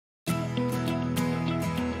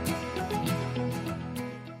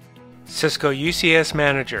Cisco UCS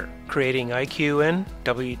Manager, creating IQN,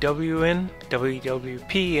 WWN,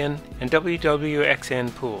 WWPN, and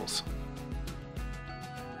WWXN pools.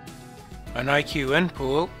 An IQN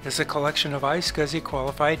pool is a collection of iSCSI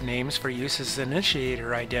qualified names for use as initiator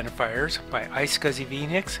identifiers by iSCSI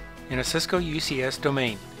VNIX in a Cisco UCS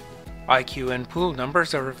domain. IQN pool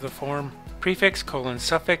numbers are of the form prefix :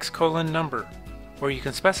 suffix : number, where you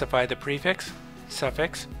can specify the prefix,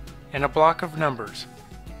 suffix, and a block of numbers.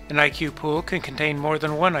 An IQ pool can contain more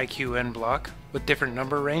than one IQN block, with different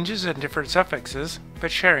number ranges and different suffixes,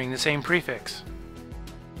 but sharing the same prefix.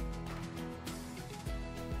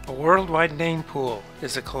 A worldwide name pool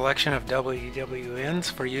is a collection of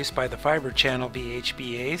WWNs for use by the fiber channel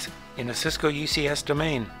VHBAs in a Cisco UCS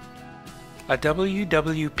domain. A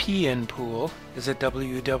WWPN pool is a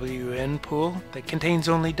WWN pool that contains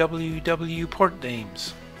only WW port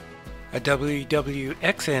names. A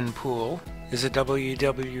WWXN pool is a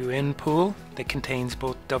WWN pool that contains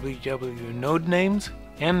both WW node names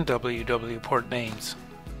and WW port names.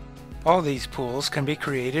 All these pools can be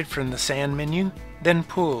created from the SAN menu, then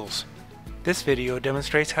Pools. This video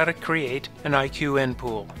demonstrates how to create an IQN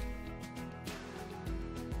pool.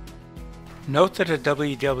 Note that a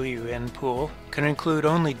WWN pool can include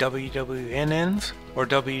only WWNs or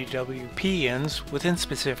WWPNs within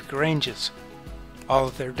specific ranges. All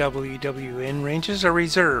of their WWN ranges are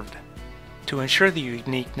reserved. To ensure the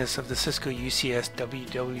uniqueness of the Cisco UCS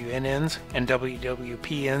WWNs and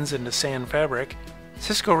WWPNs in the SAN fabric,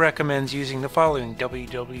 Cisco recommends using the following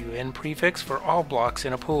WWN prefix for all blocks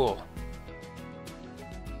in a pool.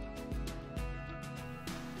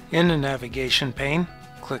 In the navigation pane,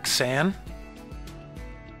 click SAN,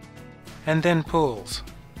 and then Pools.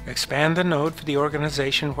 Expand the node for the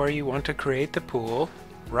organization where you want to create the pool,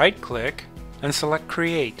 right-click, and select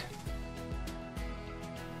Create.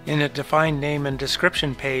 In the Define Name and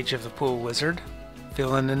Description page of the Pool Wizard,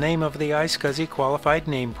 fill in the name of the iSCSI qualified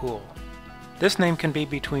name pool. This name can be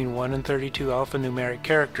between 1 and 32 alphanumeric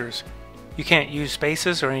characters. You can't use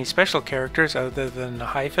spaces or any special characters other than the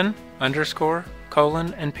hyphen, underscore,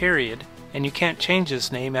 colon, and period, and you can't change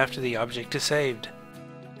this name after the object is saved.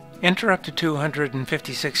 Enter up to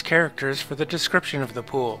 256 characters for the description of the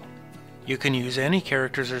pool. You can use any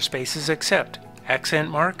characters or spaces except accent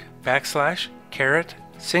mark, backslash, caret,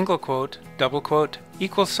 single quote, double quote,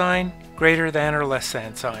 equal sign, greater than or less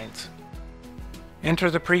than signs.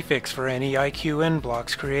 Enter the prefix for any IQN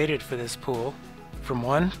blocks created for this pool, from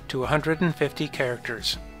 1 to 150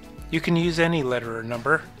 characters. You can use any letter or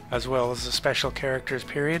number, as well as the special characters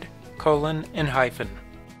period, colon, and hyphen.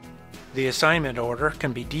 The assignment order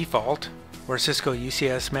can be default, where Cisco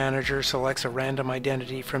UCS Manager selects a random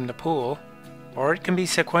identity from the pool, or it can be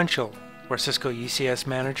sequential, where Cisco UCS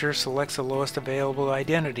Manager selects the lowest available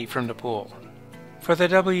identity from the pool. For the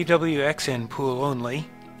WWXN pool only,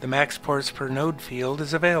 the max ports per node field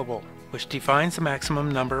is available, which defines the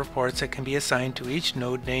maximum number of ports that can be assigned to each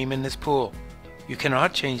node name in this pool. You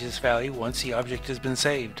cannot change this value once the object has been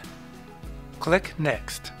saved. Click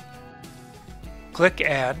Next. Click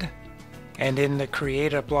Add, and in the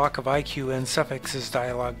Create a Block of IQN Suffixes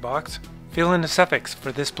dialog box, fill in the suffix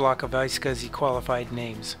for this block of iSCSI qualified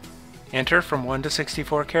names. Enter from 1 to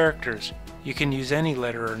 64 characters. You can use any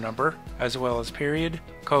letter or number, as well as period,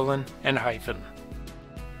 colon, and hyphen.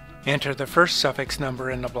 Enter the first suffix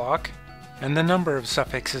number in the block, and the number of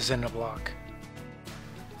suffixes in the block.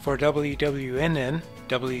 For WWNN,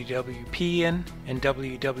 WWPN, and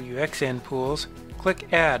WWXN pools,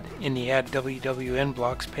 click Add in the Add WWN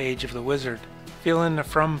Blocks page of the wizard. Fill in the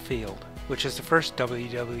From field, which is the first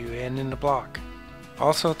WWN in the block.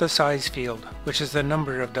 Also the Size field, which is the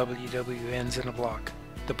number of WWNs in a block.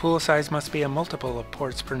 The pool size must be a multiple of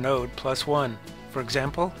ports per node plus 1. For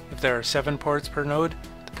example, if there are 7 ports per node,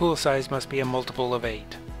 the pool size must be a multiple of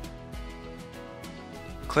 8.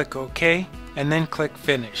 Click OK, and then click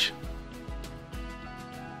Finish.